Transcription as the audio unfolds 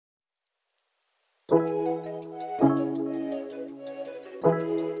Hey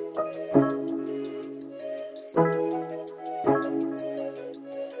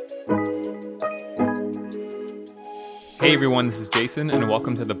everyone, this is Jason, and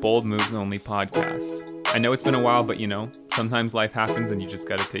welcome to the Bold Moves Only podcast. I know it's been a while, but sometimes life happens and you just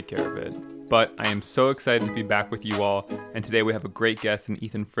gotta take care of it. But I am so excited to be back with you all, and today we have a great guest in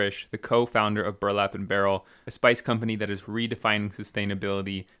Ethan Frisch, the co-founder of Burlap & Barrel, a spice company that is redefining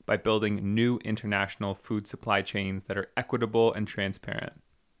sustainability by building new international food supply chains that are equitable and transparent.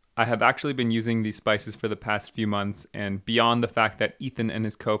 I have actually been using these spices for the past few months, and beyond the fact that Ethan and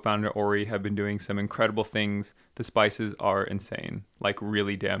his co-founder Ori have been doing some incredible things, the spices are insane, like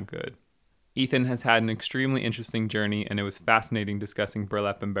really damn good. Ethan has had an extremely interesting journey, and it was fascinating discussing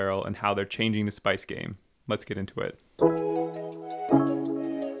Burlap & Barrel and how they're changing the spice game. Let's get into it.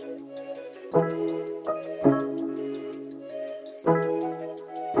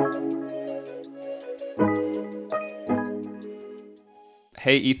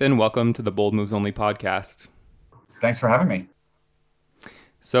 Hey, Ethan, welcome to the Bold Moves Only podcast. Thanks for having me.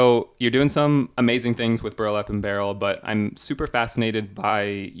 So you're doing some amazing things with Burlap & Barrel, but I'm super fascinated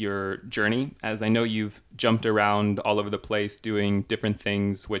by your journey, as I know you've jumped around all over the place doing different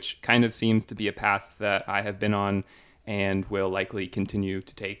things, which kind of seems to be a path that I have been on and will likely continue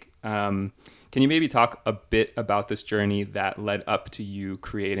to take. Can you maybe talk a bit about this journey that led up to you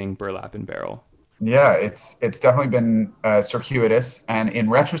creating Burlap & Barrel? Yeah, it's definitely been circuitous, and in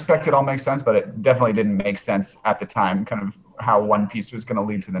retrospect, it all makes sense, but it definitely didn't make sense at the time, kind of how one piece was going to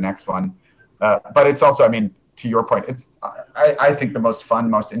lead to the next one. But it's also, I mean, to your point, I think the most fun,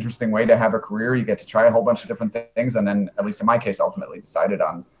 most interesting way to have a career. You get to try a whole bunch of different things, and then, at least in my case, ultimately decided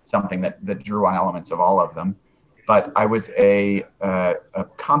on something that drew on elements of all of them. But I was a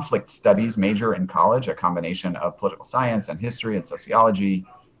conflict studies major in college, a combination of political science and history and sociology.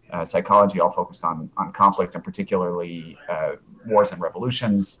 Psychology, all focused on conflict and particularly wars and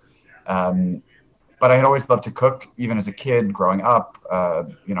revolutions. But I had always loved to cook, even as a kid growing up.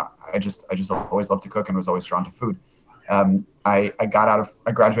 I just always loved to cook and was always drawn to food. I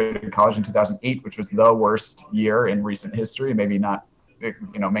graduated college in 2008, which was the worst year in recent history. Maybe not,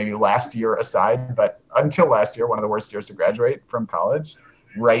 maybe last year aside, but until last year, one of the worst years to graduate from college,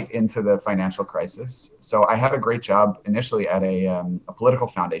 right into the financial crisis. So I had a great job initially at a political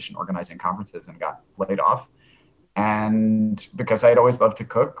foundation organizing conferences and got laid off. And because I had always loved to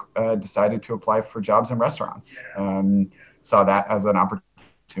cook, decided to apply for jobs in restaurants. Saw that as an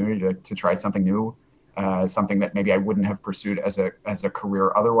opportunity to try something new, something that maybe I wouldn't have pursued as a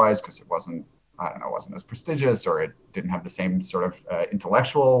career otherwise, because it wasn't as prestigious, or it didn't have the same sort of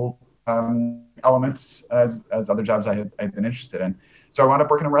intellectual elements as other jobs I had been interested in. So I wound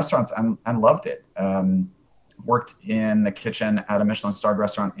up working in restaurants and loved it. Worked in the kitchen at a Michelin-starred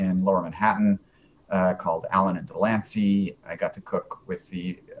restaurant in Lower Manhattan called Allen and Delancey. I got to cook with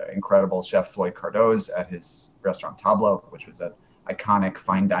the incredible chef Floyd Cardoz at his restaurant Tableau, which was an iconic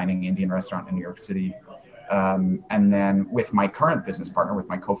fine dining Indian restaurant in New York City. And then with my current business partner, with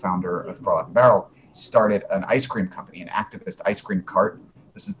my co-founder of Burlap & Barrel, started an ice cream company, an activist ice cream cart.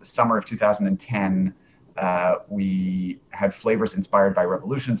 This is the summer of 2010. We had flavors inspired by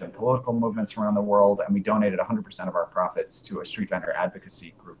revolutions and political movements around the world, and we donated 100% of our profits to a street vendor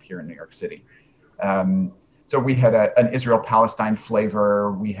advocacy group here in New York City. So we had an Israel-Palestine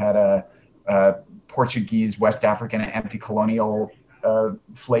flavor. We had a Portuguese, West African, anti-colonial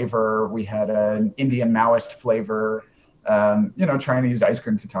flavor. We had an Indian Maoist flavor. Trying to use ice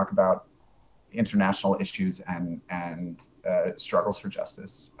cream to talk about international issues and struggles for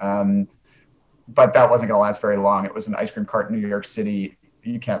justice. But that wasn't going to last very long. It was an ice cream cart in New York City.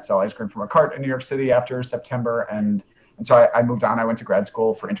 You can't sell ice cream from a cart in New York City after September. And so I moved on. I went to grad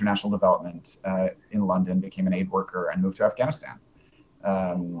school for international development in London, became an aid worker, and moved to Afghanistan.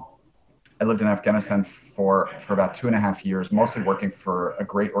 I lived in Afghanistan for about 2.5 years, mostly working for a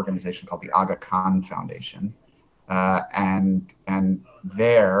great organization called the Aga Khan Foundation. And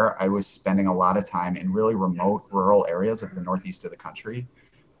there I was spending a lot of time in really remote rural areas of the northeast of the country,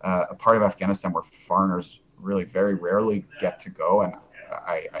 a part of Afghanistan where foreigners really very rarely get to go. And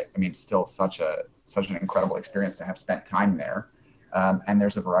I mean, still such an incredible experience to have spent time there. And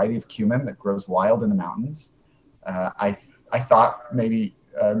there's a variety of cumin that grows wild in the mountains. I thought maybe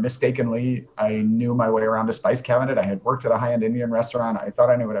mistakenly I knew my way around a spice cabinet. I had worked at a high-end Indian restaurant. I thought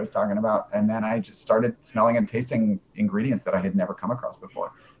I knew what I was talking about. And then I just started smelling and tasting ingredients that I had never come across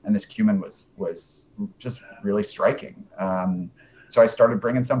before. And this cumin was just really striking. So I started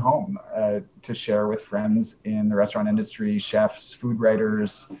bringing some home to share with friends in the restaurant industry, chefs, food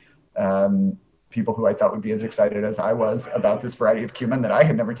writers, people who I thought would be as excited as I was about this variety of cumin that I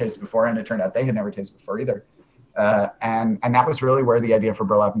had never tasted before, and it turned out they had never tasted before either. And that was really where the idea for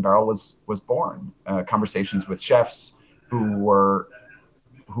Burlap and Barrel was born. Conversations with chefs who were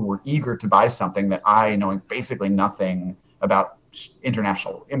eager to buy something that I, knowing basically nothing about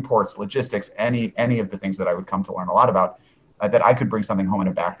international imports, logistics, any of the things that I would come to learn a lot about, that I could bring something home in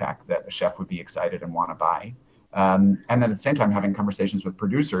a backpack that a chef would be excited and want to buy. And then at the same time, having conversations with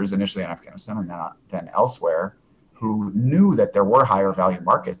producers, initially in Afghanistan and then elsewhere, who knew that there were higher value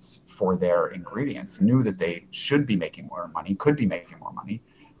markets for their ingredients, knew that they should be making more money, could be making more money,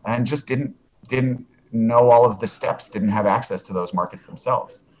 and just didn't know all of the steps, didn't have access to those markets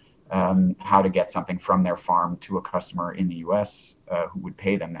themselves. How to get something from their farm to a customer in the U.S. Who would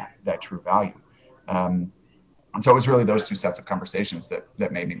pay them that true value. And so it was really those two sets of conversations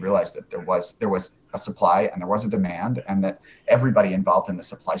that made me realize that there was a supply and there was a demand, and that everybody involved in the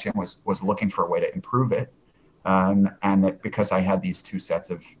supply chain was looking for a way to improve it. And that because I had these two sets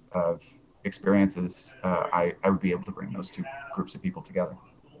of experiences, I would be able to bring those two groups of people together.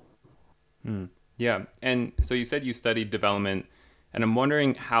 Yeah. And so you said you studied development, and I'm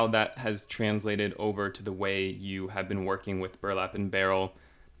wondering how that has translated over to the way you have been working with Burlap and Barrel.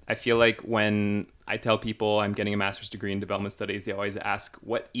 I feel like when I tell people I'm getting a master's degree in development studies, they always ask,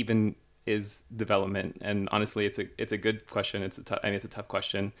 what even is development? And honestly, it's a good question. It's a tough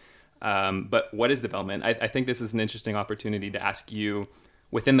question. But what is development? I think this is an interesting opportunity to ask you,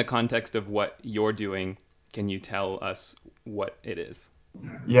 within the context of what you're doing, can you tell us what it is?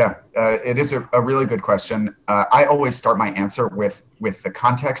 Yeah, it is a really good question. I always start my answer with the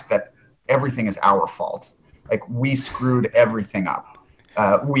context that everything is our fault. Like, we screwed everything up.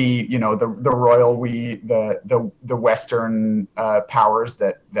 The royal the Western powers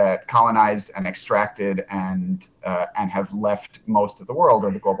that colonized and extracted and have left most of the world,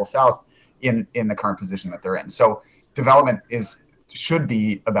 or the global South, in the current position that they're in. So development should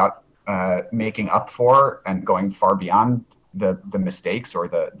be about making up for and going far beyond the mistakes or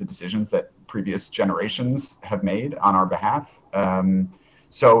the decisions that previous generations have made on our behalf.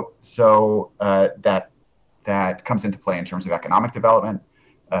 That comes into play in terms of economic development,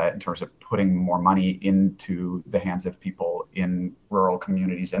 in terms of putting more money into the hands of people in rural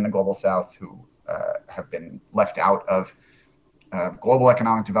communities in the global South who have been left out of global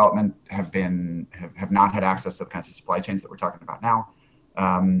economic development, have not had access to the kinds of supply chains that we're talking about now.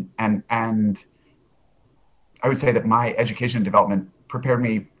 And I would say that my education and development prepared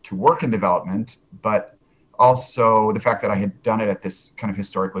me to work in development, but also the fact that I had done it at this kind of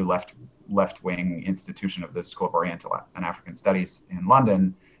historically left-wing institution of the School of Oriental and African Studies in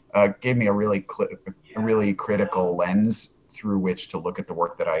London gave me a really critical lens through which to look at the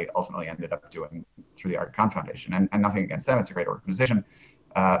work that I ultimately ended up doing through the Aga Khan Foundation. And nothing against them; it's a great organization,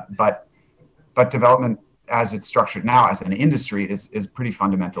 but development as it's structured now as an industry is pretty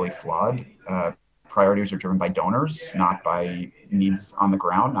fundamentally flawed. Priorities are driven by donors, not by needs on the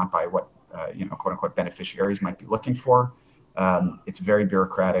ground, not by what quote unquote beneficiaries might be looking for. It's very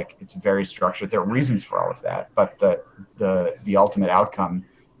bureaucratic. It's very structured. There are reasons for all of that, but the ultimate outcome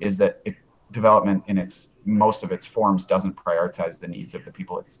is that development in most of its forms doesn't prioritize the needs of the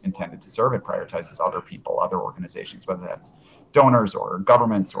people it's intended to serve. It prioritizes other people, other organizations, whether that's donors or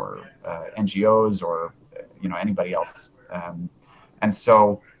governments or NGOs or anybody else. And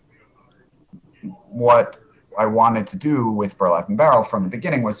so what I wanted to do with Burlap and Barrel from the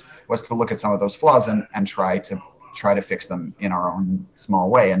beginning was to look at some of those flaws and try to fix them in our own small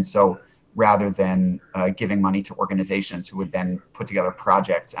way. And so rather than giving money to organizations who would then put together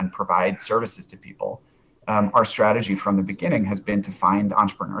projects and provide services to people, our strategy from the beginning has been to find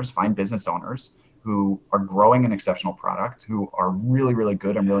entrepreneurs, find business owners who are growing an exceptional product, who are really, really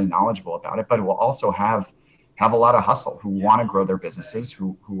good and really knowledgeable about it, but who will also have a lot of hustle, who want to grow their businesses,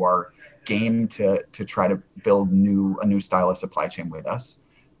 who are game to try to build a new style of supply chain with us,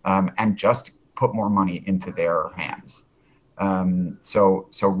 and just put more money into their hands. So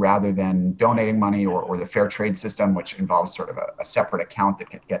rather than donating money or the fair trade system, which involves sort of a separate account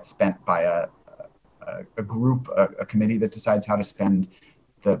that gets spent by a group, a committee that decides how to spend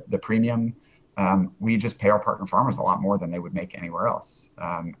the premium, we just pay our partner farmers a lot more than they would make anywhere else.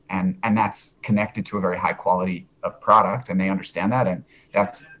 And that's connected to a very high quality of product, and they understand that. And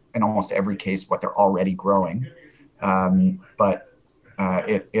that's in almost every case what they're already growing. But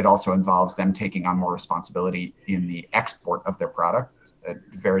it also involves them taking on more responsibility in the export of their product. It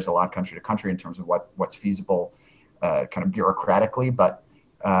varies a lot country to country in terms of what's feasible kind of bureaucratically, but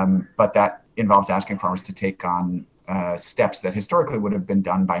that involves asking farmers to take on steps that historically would have been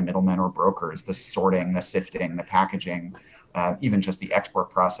done by middlemen or brokers: the sorting, the sifting, the packaging, even just the export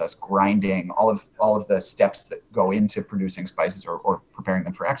process, grinding, all of the steps that go into producing spices or preparing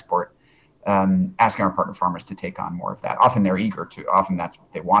them for export. Asking our partner farmers to take on more of that. Often they're eager to. Often that's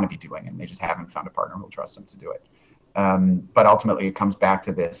what they want to be doing, and they just haven't found a partner who will trust them to do it. But ultimately, it comes back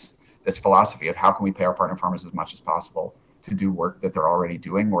to this philosophy of how can we pay our partner farmers as much as possible to do work that they're already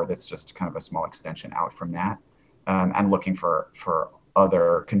doing, or that's just kind of a small extension out from that, and looking for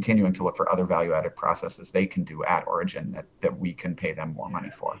continuing to look for other value-added processes they can do at origin that we can pay them more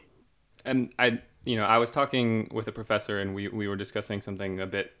money for. And I was talking with a professor, and we were discussing something a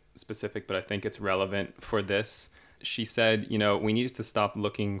bit specific, but I think it's relevant for this. She said, we need to stop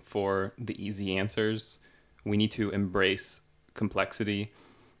looking for the easy answers. We need to embrace complexity.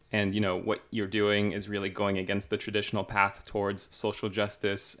 And, what you're doing is really going against the traditional path towards social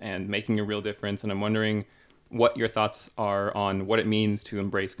justice and making a real difference. And I'm wondering what your thoughts are on what it means to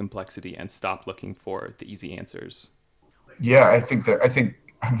embrace complexity and stop looking for the easy answers. Yeah, I think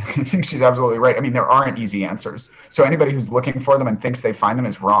she's absolutely right. I mean, there aren't easy answers. So anybody who's looking for them and thinks they find them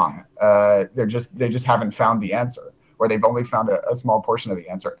is wrong. They just haven't found the answer, or they've only found a small portion of the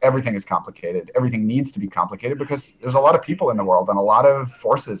answer. Everything is complicated. Everything needs to be complicated because there's a lot of people in the world and a lot of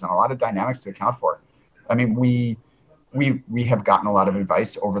forces and a lot of dynamics to account for. I mean, we have gotten a lot of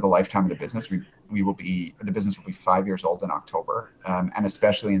advice over the lifetime of the business. The business will be 5 years old in October, and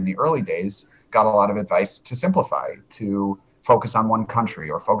especially in the early days, got a lot of advice to simplify, to focus on one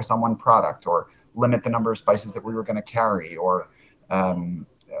country or focus on one product or limit the number of spices that we were going to carry or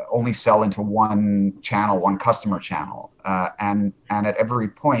only sell into one channel, one customer channel. And at every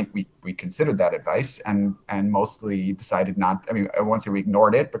point we considered that advice and mostly decided not. I mean, I won't say we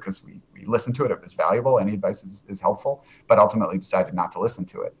ignored it because we listened to it. It was valuable. Any advice is helpful, but ultimately decided not to listen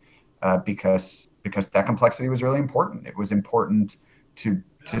to it because that complexity was really important. It was important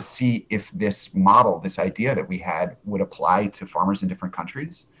to see if this model, this idea that we had, would apply to farmers in different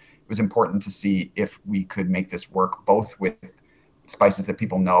countries. It was important to see if we could make this work both with spices that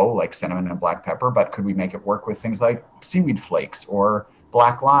people know, like cinnamon and black pepper, but could we make it work with things like seaweed flakes or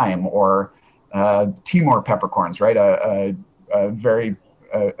black lime or Timor peppercorns, right? A very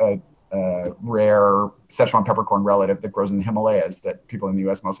rare Szechuan peppercorn relative that grows in the Himalayas that people in the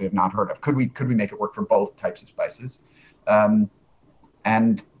U.S. mostly have not heard of. Could we make it work for both types of spices?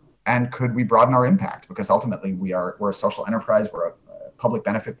 And could we broaden our impact? Because ultimately we're a social enterprise, we're a public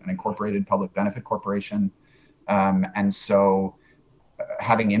benefit, an incorporated public benefit corporation. And so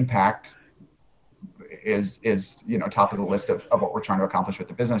having impact is top of the list of what we're trying to accomplish with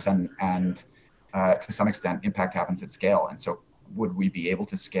the business. And to some extent, impact happens at scale. And so would we be able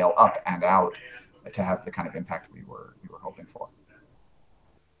to scale up and out to have the kind of impact we were hoping for?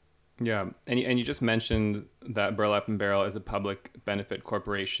 Yeah, and you just mentioned that Burlap and Barrel is a public benefit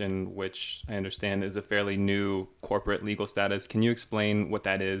corporation, which I understand is a fairly new corporate legal status. Can you explain what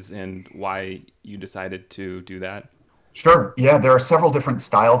that is and why you decided to do that? Sure. Yeah, there are several different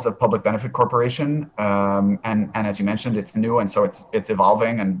styles of public benefit corporation, and as you mentioned, it's new, and so it's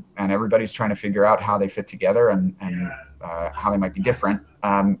evolving, and everybody's trying to figure out how they fit together and how they might be different.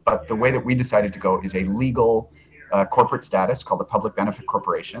 But the way that we decided to go is a legal corporate status called a public benefit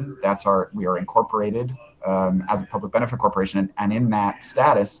corporation. We are incorporated as a public benefit corporation, and in that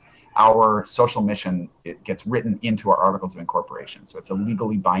status, our social mission, it gets written into our articles of incorporation. So it's a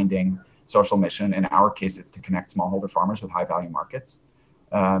legally binding social mission. In our case, it's to connect smallholder farmers with high value markets,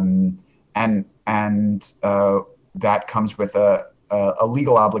 and that comes with a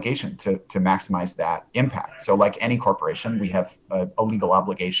legal obligation to maximize that impact. So like any corporation, we have a legal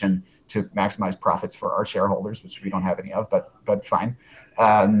obligation to maximize profits for our shareholders, which we don't have any of, but fine.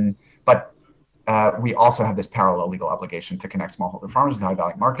 But we also have this parallel legal obligation to connect smallholder farmers with high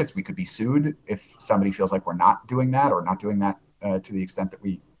value markets. We could be sued if somebody feels like we're not doing that or not doing that to the extent that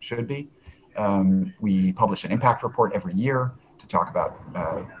we should be. We publish an impact report every year to talk about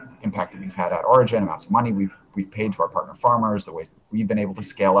impact that we've had at origin, amounts of money we've paid to our partner farmers, the ways that we've been able to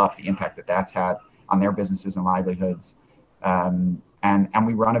scale up, the impact that that's had on their businesses and livelihoods. And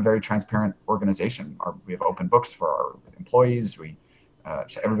we run a very transparent organization. We have open books for our employees.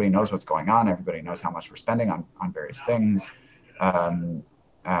 So everybody knows what's going on. Everybody knows how much we're spending on various things. And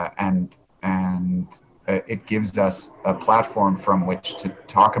it gives us a platform from which to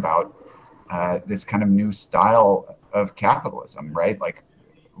talk about this kind of new style of capitalism, right? Like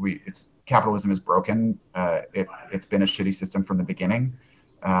capitalism is broken. It's been a shitty system from the beginning.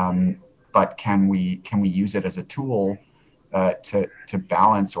 But can we use it as a tool to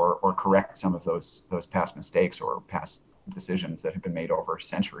balance or correct some of those past mistakes or past decisions that have been made over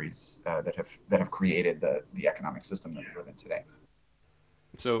centuries that have created the economic system that we live in today?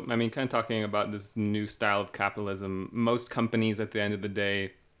 So, I mean, kind of talking about this new style of capitalism, most companies at the end of the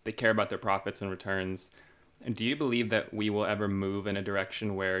day, they care about their profits and returns. And do you believe that we will ever move in a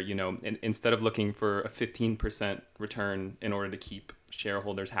direction where, instead of looking for a 15% return in order to keep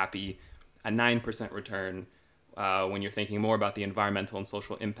shareholders happy, a 9% return, when you're thinking more about the environmental and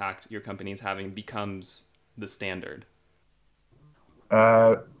social impact your company is having, becomes the standard?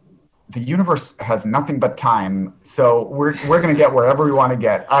 Uh, the universe has nothing but time, so we're going to get wherever we want to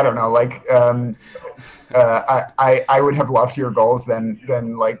get. I don't know, like I would have loftier goals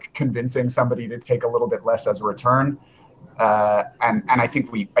than like convincing somebody to take a little bit less as a return. And I think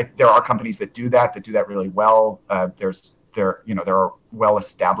there are companies that do that really well. There are well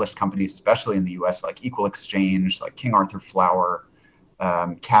established companies, especially in the U.S., like Equal Exchange, like King Arthur Flour,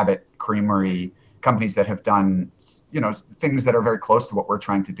 Cabot Creamery, companies that have done things that are very close to what we're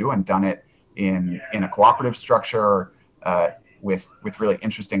trying to do and done it in a cooperative structure, with really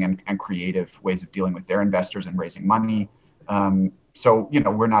interesting and creative ways of dealing with their investors and raising money. So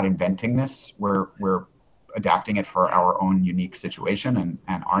we're not inventing this. We're adapting it for our own unique situation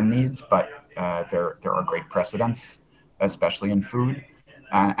and our needs. But there are great precedents, especially in food,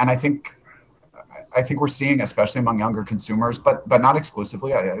 and I think we're seeing, especially among younger consumers, but not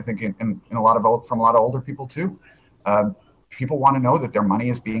exclusively. I think in a lot of from a lot of older people too. People want to know that their money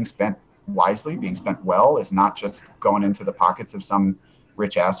is being spent wisely, being spent well, is not just going into the pockets of some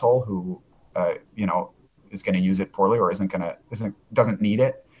rich asshole who is going to use it poorly or doesn't need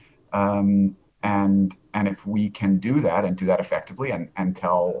it. And if we can do that and do that effectively and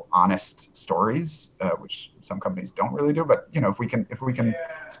tell honest stories, which some companies don't really do, but if we can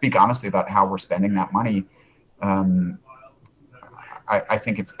speak honestly about how we're spending that money, I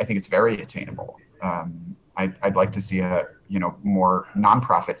think it's very attainable. I'd like to see more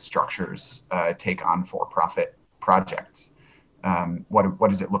nonprofit structures take on for-profit projects. What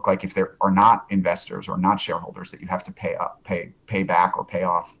does it look like if there are not investors or not shareholders that you have to pay back or pay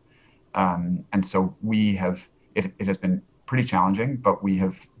off? And so it has been pretty challenging, but we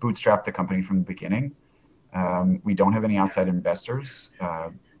have bootstrapped the company from the beginning. We don't have any outside investors,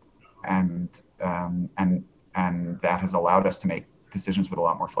 and that has allowed us to make decisions with a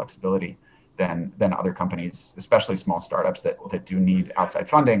lot more flexibility than other companies, especially small startups that do need outside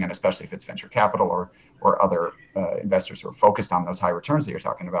funding, and especially if it's venture capital or other investors who are focused on those high returns that you're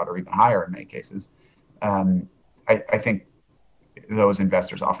talking about, or even higher in many cases. I think those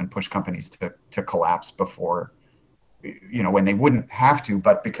investors often push companies to collapse before, when they wouldn't have to,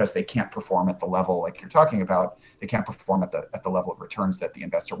 but because they can't perform at the level like you're talking about, they can't perform at the level of returns that the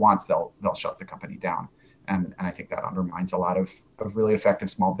investor wants, they'll shut the company down. And I think that undermines a lot of really effective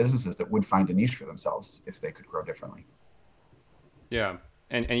small businesses that would find a niche for themselves if they could grow differently. Yeah.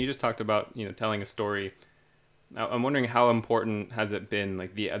 And you just talked about, telling a story. Now, I'm wondering, how important has it been,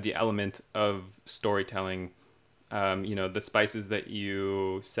 like the element of storytelling? The spices that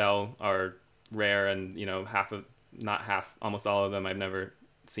you sell are rare, and almost all of them I've never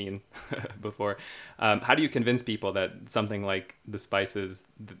seen before. How do you convince people that something like the spices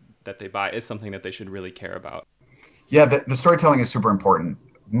that they buy is something that they should really care about? Yeah, the storytelling is super important,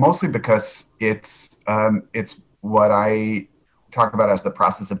 mostly because it's what I talk about as the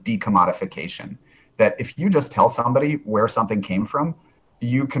process of decommodification. That if you just tell somebody where something came from,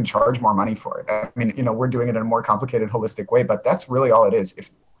 you can charge more money for it. I mean, we're doing it in a more complicated, holistic way, but that's really all it is.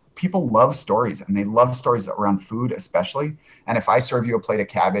 If people love stories, and they love stories around food, especially, and if I serve you a plate of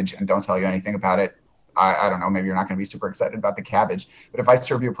cabbage and don't tell you anything about it, I don't know, maybe you're not going to be super excited about the cabbage. But if I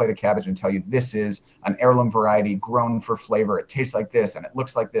serve you a plate of cabbage and tell you this is an heirloom variety grown for flavor, it tastes like this and it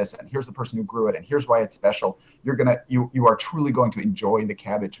looks like this, and here's the person who grew it, and here's why it's special, you are truly going to enjoy the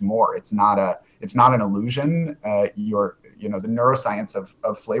cabbage more. It's not an illusion. The neuroscience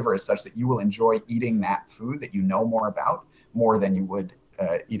of flavor is such that you will enjoy eating that food that you know more about, more than you would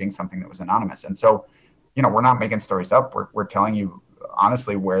eating something that was anonymous. And so, we're not making stories up. We're telling you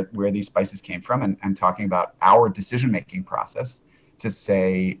honestly where these spices came from, and talking about our decision-making process to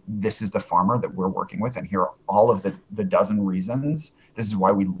say, this is the farmer that we're working with, and here are all of the dozen reasons. This is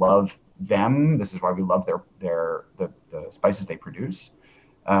why we love them. This is why we love the spices they produce.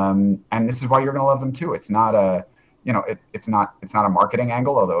 And this is why you're going to love them too. It's not it's not a marketing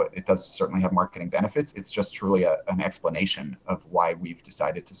angle, although it does certainly have marketing benefits. It's just truly an explanation of why we've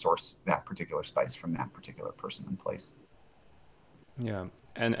decided to source that particular spice from that particular person and place. Yeah.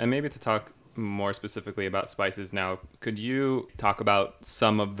 And maybe to talk more specifically about spices now, could you talk about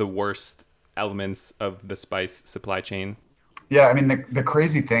some of the worst elements of the spice supply chain? Yeah, I mean the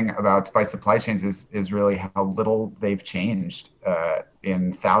crazy thing about spice supply chains is really how little they've changed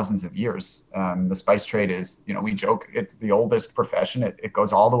in thousands of years. The spice trade is, we joke it's the oldest profession. It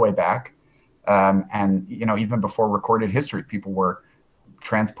goes all the way back, and even before recorded history, people were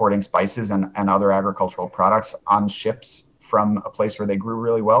transporting spices and other agricultural products on ships from a place where they grew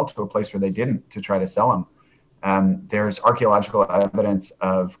really well to a place where they didn't, to try to sell them. There's archaeological evidence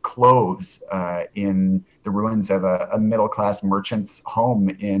of cloves in the ruins of a middle-class merchant's home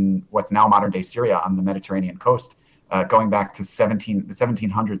in what's now modern-day Syria on the Mediterranean coast, going back to the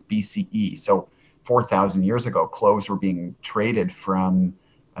 1700s BCE. So 4,000 years ago, cloves were being traded from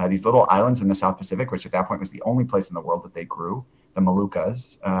these little islands in the South Pacific, which at that point was the only place in the world that they grew, the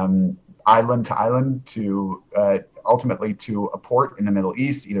Moluccas, island to island, to ultimately to a port in the Middle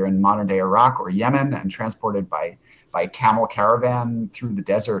East, either in modern day Iraq or Yemen, and transported by camel caravan through the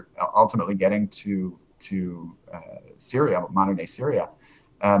desert, ultimately getting to Syria, modern day Syria.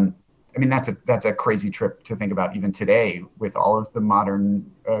 I mean, that's a crazy trip to think about even today with all of the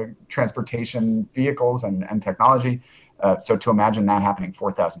modern transportation vehicles and technology. So to imagine that happening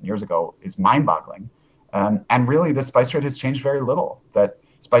 4,000 years ago is mind-boggling. And really, the spice trade has changed very little. That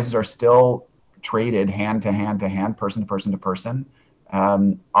spices are still traded hand to hand to hand, person to person to person.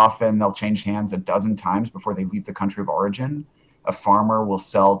 Often they'll change hands a dozen times before they leave the country of origin. A farmer will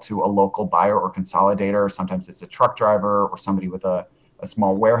sell to a local buyer or consolidator. Sometimes it's a truck driver or somebody with a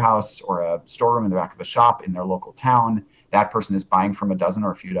small warehouse or a storeroom in the back of a shop in their local town. That person is buying from a dozen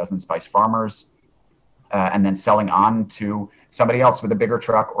or a few dozen spice farmers, and then selling on to somebody else with a bigger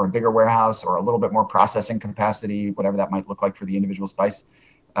truck or a bigger warehouse or a little bit more processing capacity, whatever that might look like for the individual spice.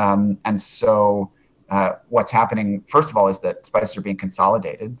 And so what's happening, first of all, is that spices are being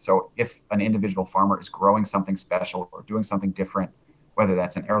consolidated. So if an individual farmer is growing something special or doing something different, whether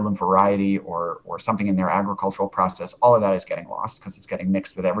that's an heirloom variety or something in their agricultural process, all of that is getting lost because it's getting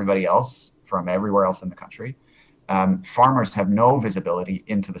mixed with everybody else from everywhere else in the country. Farmers have no visibility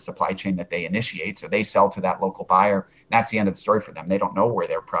into the supply chain that they initiate. So they sell to that local buyer. That's the end of the story for them. They don't know where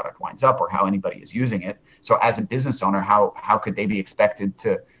their product winds up or how anybody is using it. So as a business owner, how could they be expected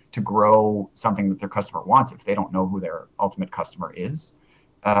to grow something that their customer wants if they don't know who their ultimate customer is?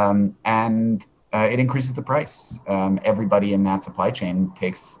 And it increases the price. Everybody in that supply chain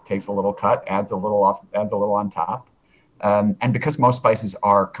takes a little cut, adds a little on top. And because most spices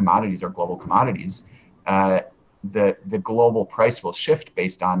are commodities or global commodities, the global price will shift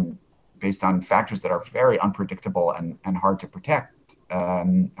based on factors that are very unpredictable and hard to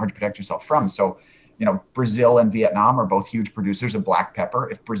protect yourself from. So, Brazil and Vietnam are both huge producers of black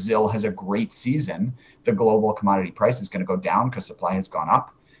pepper. If Brazil has a great season, the global commodity price is going to go down because supply has gone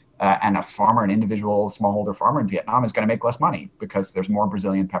up. And an individual smallholder farmer in Vietnam is going to make less money because there's more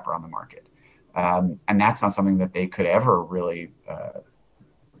Brazilian pepper on the market. And that's not something that they could ever really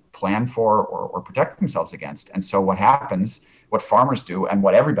plan for or protect themselves against. And so what farmers do and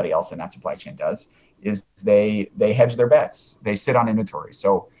what everybody else in that supply chain does is they hedge their bets. They sit on inventory.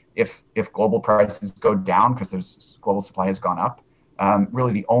 So if global prices go down because there's global supply has gone up,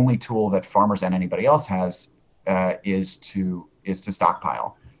 really the only tool that farmers and anybody else has is to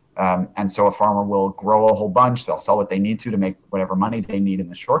stockpile. And so a farmer will grow a whole bunch. They'll sell what they need to make whatever money they need in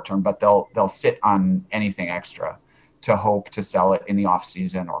the short term, but they'll sit on anything extra to hope to sell it in the off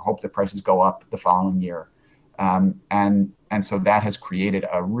season or hope the prices go up the following year. And so that has created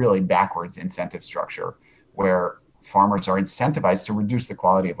a really backwards incentive structure where farmers are incentivized to reduce the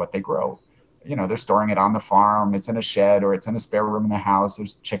quality of what they grow. They're storing it on the farm, it's in a shed or it's in a spare room in the house.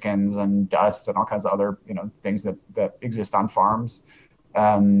 There's chickens and dust and all kinds of other, things that exist on farms.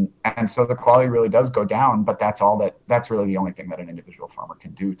 And so the quality really does go down, but that's really the only thing that an individual farmer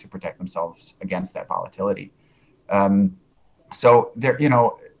can do to protect themselves against that volatility. So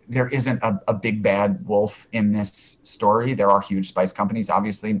there isn't a big bad wolf in this story. There are huge spice companies,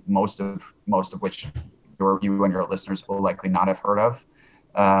 obviously, most of which you and your listeners will likely not have heard of.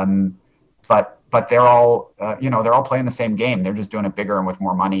 But they're all playing the same game. They're just doing it bigger and with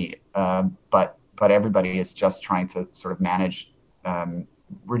more money. But everybody is just trying to sort of manage,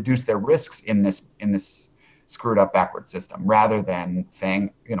 reduce their risks in this screwed up backward system, rather than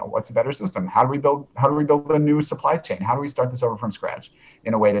saying, what's a better system? How do we build a new supply chain? How do we start this over from scratch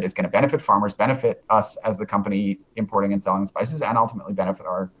in a way that is going to benefit farmers, benefit us as the company importing and selling spices, and ultimately benefit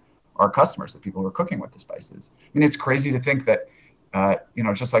our customers, the people who are cooking with the spices? I mean, it's crazy to think that,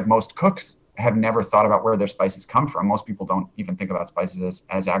 just like most cooks have never thought about where their spices come from. Most people don't even think about spices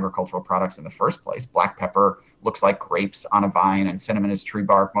as agricultural products in the first place. Black pepper looks like grapes on a vine and cinnamon is tree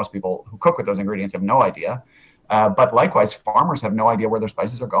bark. Most people who cook with those ingredients have no idea. But likewise, farmers have no idea where their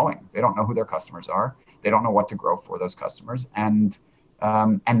spices are going. They don't know who their customers are. They don't know what to grow for those customers. And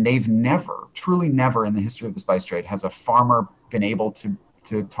they've never, truly never in the history of the spice trade has a farmer been able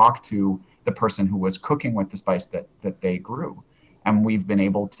to talk to the person who was cooking with the spice that they grew. And we've been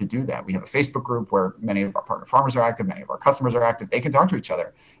able to do that. We have a Facebook group where many of our partner farmers are active, many of our customers are active. They can talk to each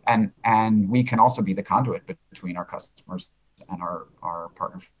other. And we can also be the conduit between our customers and our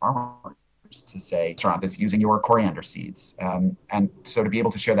partner farmers to say, restaurant that's using your coriander seeds. And so to be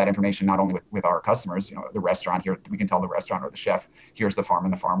able to share that information, not only with our customers, the restaurant here, we can tell the restaurant or the chef, here's the farm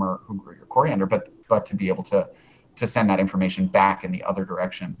and the farmer who grew your coriander, but to be able to send that information back in the other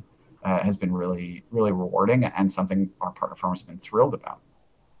direction has been really, really rewarding and something our partner farmers have been thrilled about.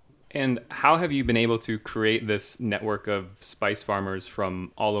 And how have you been able to create this network of spice farmers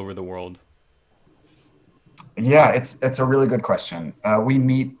from all over the world? Yeah, it's a really good question. We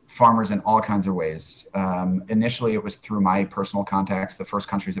meet farmers in all kinds of ways. Initially, it was through my personal contacts. The first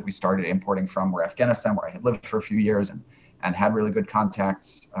countries that we started importing from were Afghanistan, where I had lived for a few years and had really good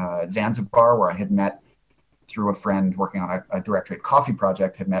contacts. Zanzibar, where I had met through a friend working on a direct trade coffee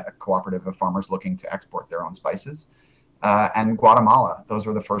project, had met a cooperative of farmers looking to export their own spices. And Guatemala, those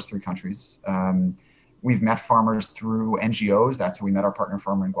were the first three countries. We've met farmers through NGOs. That's how we met our partner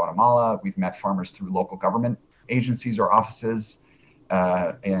farmer in Guatemala. We've met farmers through local government agencies or offices.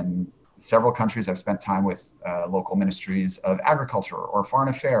 In several countries, I've spent time with local ministries of agriculture or foreign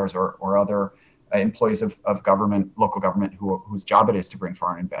affairs or other employees of government, local government, whose job it is to bring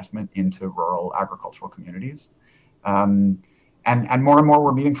foreign investment into rural agricultural communities. And more and more,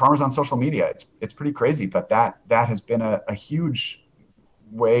 we're meeting farmers on social media. It's pretty crazy, but that has been a huge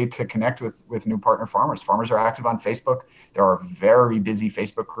way to connect with new partner farmers. Farmers are active on Facebook. There are very busy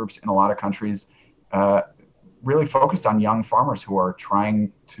Facebook groups in a lot of countries, really focused on young farmers who are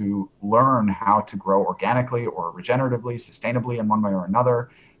trying to learn how to grow organically or regeneratively, sustainably in one way or another,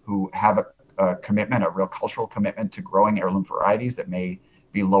 who have a commitment, a real cultural commitment to growing heirloom varieties that may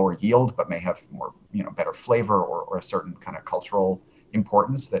be lower yield, but may have more, better flavor or a certain kind of cultural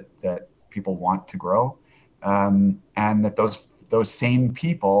importance that people want to grow. And that those same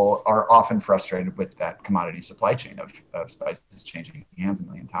people are often frustrated with that commodity supply chain of spices changing hands a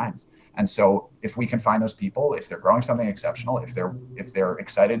million times. And so if we can find those people, if they're growing something exceptional, if they're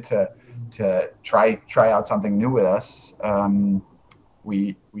excited to try out something new with us,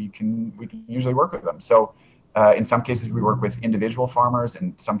 we can usually work with them. So in some cases, we work with individual farmers.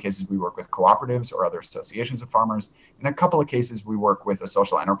 In some cases, we work with cooperatives or other associations of farmers. In a couple of cases, we work with a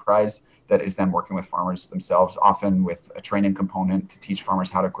social enterprise that is then working with farmers themselves, often with a training component to teach farmers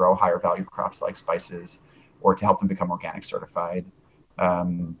how to grow higher value crops like spices or to help them become organic certified.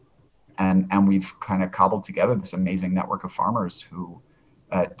 And we've kind of cobbled together this amazing network of farmers who,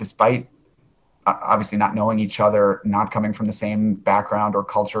 despite obviously not knowing each other, not coming from the same background or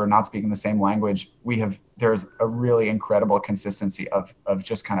culture, not speaking the same language, there's a really incredible consistency of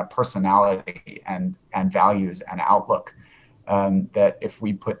just kind of personality and values and outlook. That if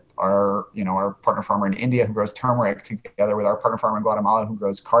we put our partner farmer in India who grows turmeric together with our partner farmer in Guatemala who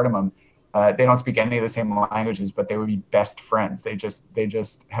grows cardamom, they don't speak any of the same languages, but they would be best friends. They just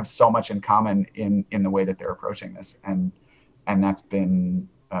have so much in common in the way that they're approaching this, and that's been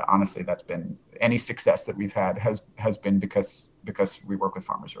honestly, that's been any success that we've had has been because we work with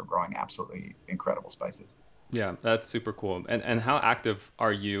farmers who are growing absolutely incredible spices. Yeah, that's super cool. And how active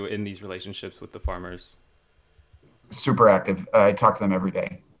are you in these relationships with the farmers? Super active. I talk to them every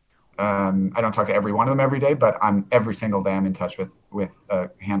day. I don't talk to every one of them every day, but every single day I'm in touch with a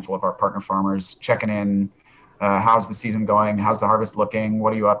handful of our partner farmers, checking in. How's the season going? How's the harvest looking?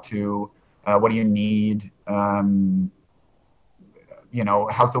 What are you up to? What do you need? How's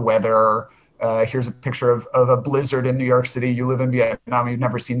the weather? Here's a picture of a blizzard in New York City. You live in Vietnam. You've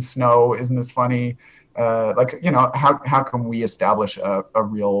never seen snow. Isn't this funny? How can we establish a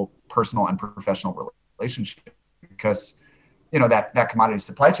real personal and professional relationship? Because that commodity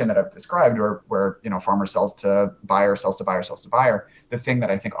supply chain that I've described, where farmer sells to buyer, sells to buyer, sells to buyer. The thing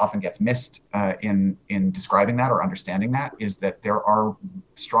that I think often gets missed in describing that or understanding that is that there are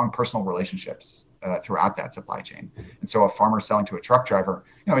strong personal relationships throughout that supply chain. And so a farmer selling to a truck driver,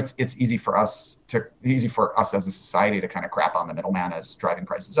 it's easy for us as a society to kind of crap on the middleman as driving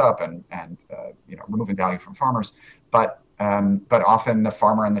prices up and removing value from farmers. But often the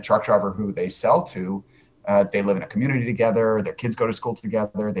farmer and the truck driver who they sell to, they live in a community together. Their kids go to school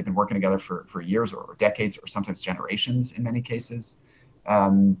together. They've been working together for years or decades or sometimes generations in many cases.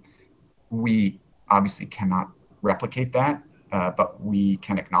 We obviously cannot replicate that, but we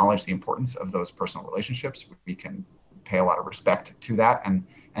can acknowledge the importance of those personal relationships. We can pay a lot of respect to that, and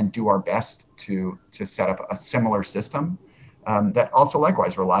and do our best to set up a similar system that also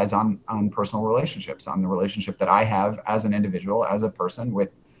likewise relies on personal relationships, on the relationship that I have as an individual, as a person with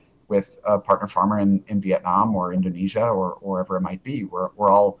a partner farmer in Vietnam or Indonesia or wherever it might be.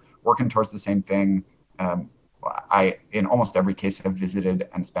 We're all working towards the same thing. I, in almost every case, have visited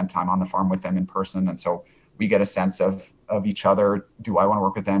and spent time on the farm with them in person, and so we get a sense of each other. Do I want to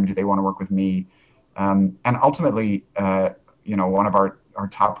work with them? Do they want to work with me? And ultimately, one of our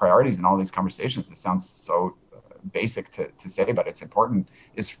top priorities in all these conversations, this sounds so basic to say, but it's important,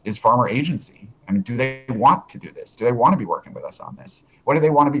 is farmer agency. I mean, do they want to do this? Do they want to be working with us on this? What do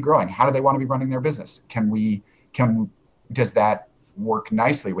they want to be growing? How do they want to be running their business? Does that work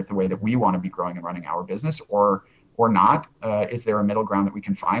nicely with the way that we want to be growing and running our business, or not? Is there a middle ground that we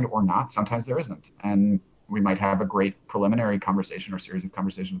can find, or not? Sometimes there isn't, and we might have a great preliminary conversation or series of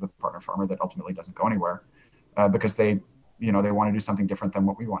conversations with a partner farmer that ultimately doesn't go anywhere because they want to do something different than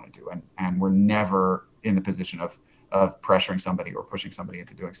what we want to do, and we're never in the position of pressuring somebody or pushing somebody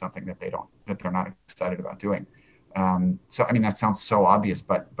into doing something that they're not excited about doing. So I mean, that sounds so obvious,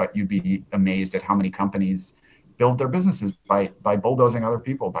 but you'd be amazed at how many companies build their businesses by bulldozing other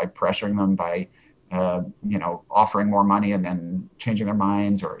people, by pressuring them, by offering more money and then changing their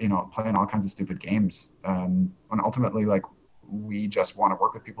minds, or playing all kinds of stupid games. And ultimately, like, we just want to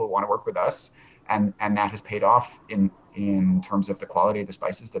work with people who want to work with us, and that has paid off in terms of the quality of the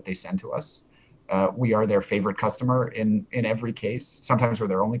spices that they send to us. We are their favorite customer in every case. Sometimes we're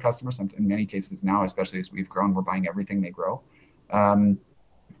their only customer. In many cases now, especially as we've grown, we're buying everything they grow, and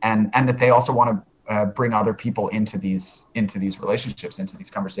that they also want to bring other people into these relationships, into these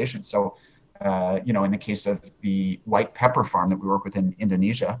conversations. So, in the case of the white pepper farm that we work with in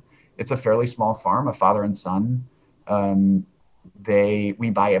Indonesia, it's a fairly small farm, a father and son. We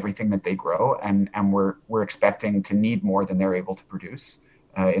buy everything that they grow, and we're expecting to need more than they're able to produce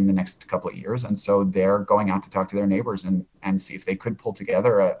in the next couple of years. And so they're going out to talk to their neighbors and see if they could pull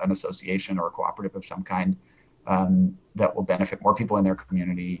together an association or a cooperative of some kind that will benefit more people in their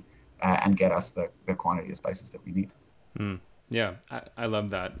community and get us the quantity of spices that we need. Yeah, I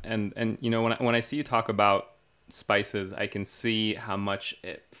love that. And when I see you talk about spices, I can see how much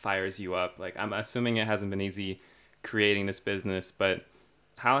it fires you up. Like, I'm assuming it hasn't been easy creating this business, but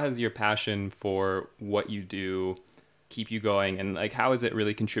how has your passion for what you do keep you going, and like, how has it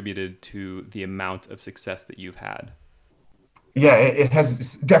really contributed to the amount of success that you've had? Yeah, it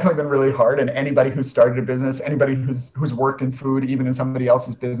has definitely been really hard. And anybody who's started a business, anybody who's worked in food, even in somebody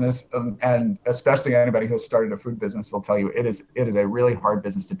else's business, and especially anybody who's started a food business, will tell you it is a really hard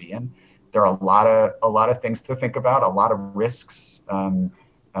business to be in. There are a lot of things to think about, a lot of risks.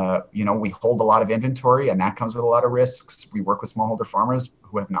 We hold a lot of inventory, and that comes with a lot of risks. We work with smallholder farmers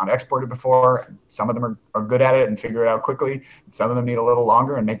who have not exported before. Some of them are good at it and figure it out quickly. Some of them need a little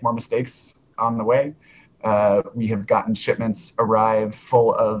longer and make more mistakes on the way. We have gotten shipments arrive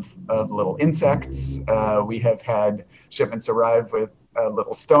full of little insects. We have had shipments arrive with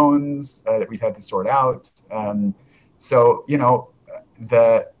little stones that we've had to sort out. So,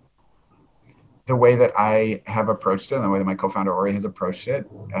 the way that I have approached it, and the way that my co-founder Ori has approached it,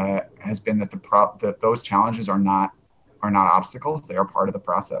 has been that those challenges are not obstacles; they are part of the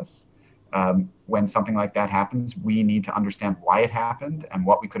process. When something like that happens, we need to understand why it happened and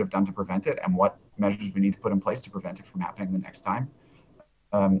what we could have done to prevent it, and what measures we need to put in place to prevent it from happening the next time.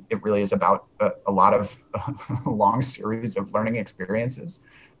 It really is about a lot of a long series of learning experiences,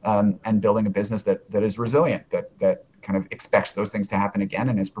 and building a business that is resilient, that kind of expects those things to happen again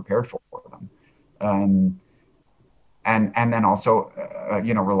and is prepared for them. And then also,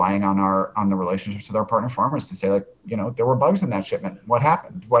 relying on the relationships with our partner farmers to say, like, there were bugs in that shipment. What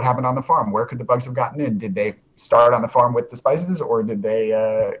happened? What happened on the farm? Where could the bugs have gotten in? Did they start on the farm with the spices, or did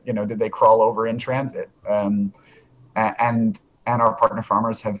they crawl over in transit? And our partner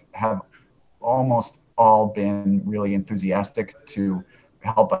farmers have almost all been really enthusiastic to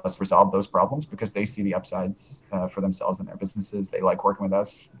help us resolve those problems, because they see the upsides for themselves and their businesses. They like working with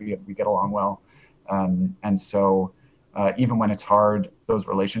us. We get along well. And so even when it's hard, those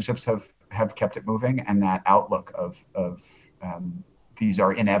relationships have kept it moving, and that outlook of these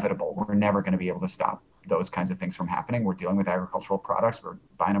are inevitable. We're never going to be able to stop those kinds of things from happening. We're dealing with agricultural products. We're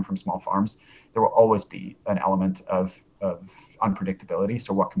buying them from small farms. There will always be an element of unpredictability.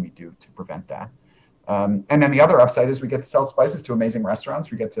 So what can we do to prevent that? And then the other upside is we get to sell spices to amazing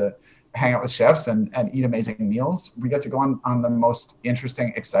restaurants. We get to hang out with chefs and eat amazing meals. We get to go on the most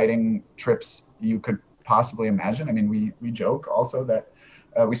interesting, exciting trips you could possibly imagine. I mean, we joke also that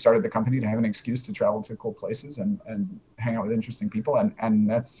we started the company to have an excuse to travel to cool places and hang out with interesting people. And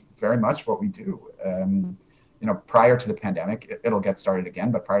that's very much what we do. prior to the pandemic, it'll get started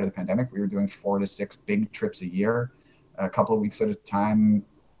again, but prior to the pandemic, we were doing 4 to 6 big trips a year, a couple of weeks at a time,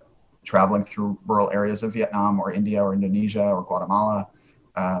 traveling through rural areas of Vietnam or India or Indonesia or Guatemala,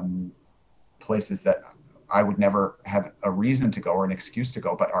 places that I would never have a reason to go or an excuse to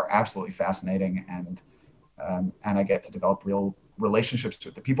go, but are absolutely fascinating. And I get to develop real relationships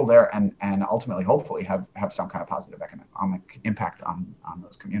with the people there, and ultimately, hopefully, have some kind of positive economic impact on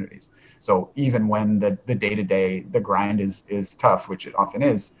those communities. So even when the day-to-day, the grind is tough, which it often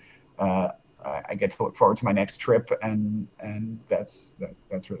is, I get to look forward to my next trip, and that's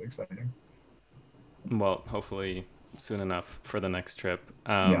really exciting. Well, hopefully soon enough for the next trip.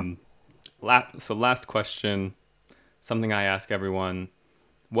 Yeah. So last question, something I ask everyone: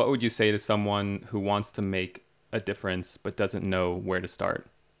 what would you say to someone who wants to make a difference but doesn't know where to start?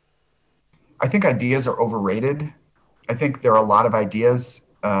 I think ideas are overrated. I think there are a lot of ideas,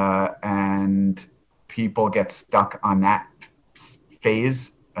 and people get stuck on that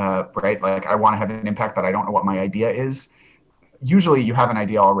phase, right? Like, I want to have an impact, but I don't know what my idea is. Usually you have an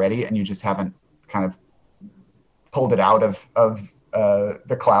idea already, and you just haven't kind of pulled it out of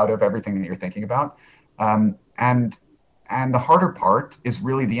the cloud of everything that you're thinking about. And the harder part is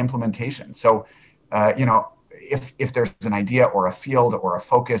really the implementation. So, if there's an idea or a field or a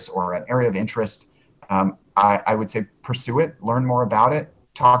focus or an area of interest, I would say pursue it, learn more about it,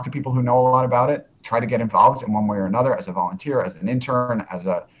 talk to people who know a lot about it, try to get involved in one way or another as a volunteer, as an intern, as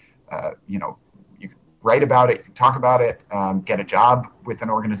you can write about it, you can talk about it, get a job with an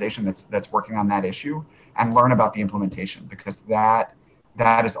organization that's working on that issue, and learn about the implementation, because that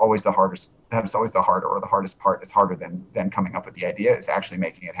is always the hardest. That is always the harder, or the hardest part. Is harder than coming up with the idea. Is actually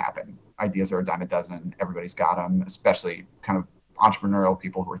making it happen. Ideas are a dime a dozen. Everybody's got them, especially kind of entrepreneurial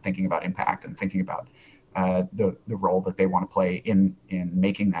people who are thinking about impact and thinking about the role that they want to play in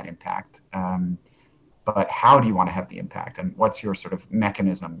making that impact. But how do you want to have the impact, and what's your sort of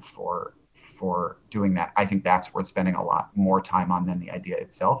mechanism for doing that? I think that's worth spending a lot more time on than the idea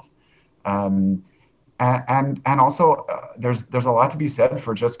itself. And also, there's a lot to be said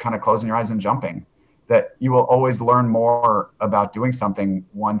for just kind of closing your eyes and jumping. That you will always learn more about doing something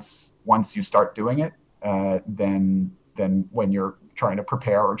once you start doing it, than when you're trying to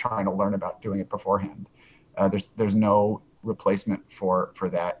prepare or trying to learn about doing it beforehand. There's no replacement for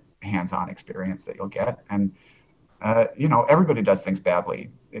that hands-on experience that you'll get. And everybody does things badly.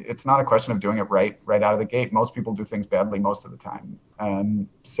 It's not a question of doing it right out of the gate. Most people do things badly most of the time.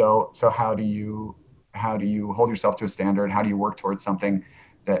 So how do you hold yourself to a standard? How do you work towards something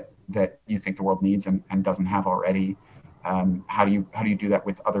that you think the world needs and doesn't have already? How do you do that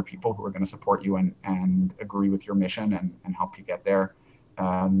with other people who are going to support you and agree with your mission and help you get there?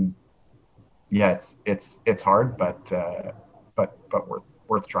 It's hard, but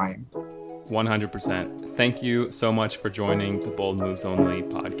worth trying. 100%. Thank you so much for joining the Bold Moves Only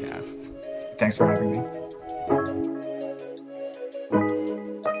podcast. Thanks for having me.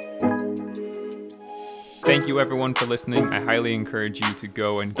 Thank you everyone for listening. I highly encourage you to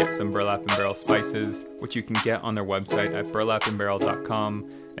go and get some Burlap & Barrel spices, which you can get on their website at burlapandbarrel.com.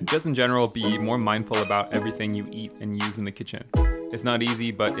 And just in general, be more mindful about everything you eat and use in the kitchen. It's not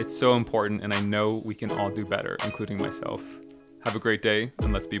easy, but it's so important, and I know we can all do better, including myself. Have a great day,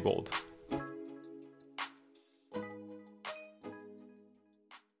 and let's be bold.